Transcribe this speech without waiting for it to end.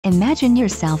Imagine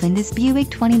yourself in this Buick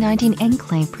 2019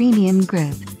 Enclave Premium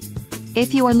Group.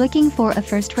 If you are looking for a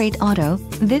first-rate auto,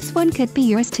 this one could be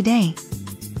yours today.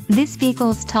 This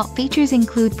vehicle's top features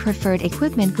include preferred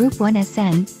equipment Group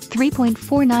 1SN,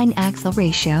 3.49 axle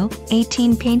ratio,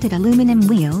 18 painted aluminum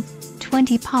wheels,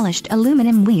 20 polished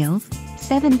aluminum wheels,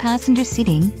 7 passenger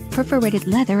seating, perforated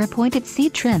leather appointed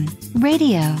seat trim,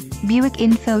 radio, Buick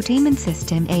infotainment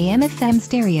system AM/FM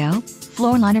stereo,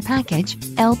 floor liner package,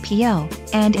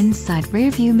 LPO, and inside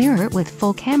rearview mirror with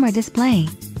full camera display.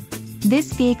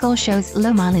 This vehicle shows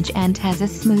low mileage and has a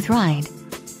smooth ride.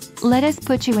 Let us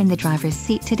put you in the driver's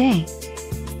seat today.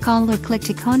 Call or click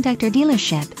to contact our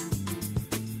dealership.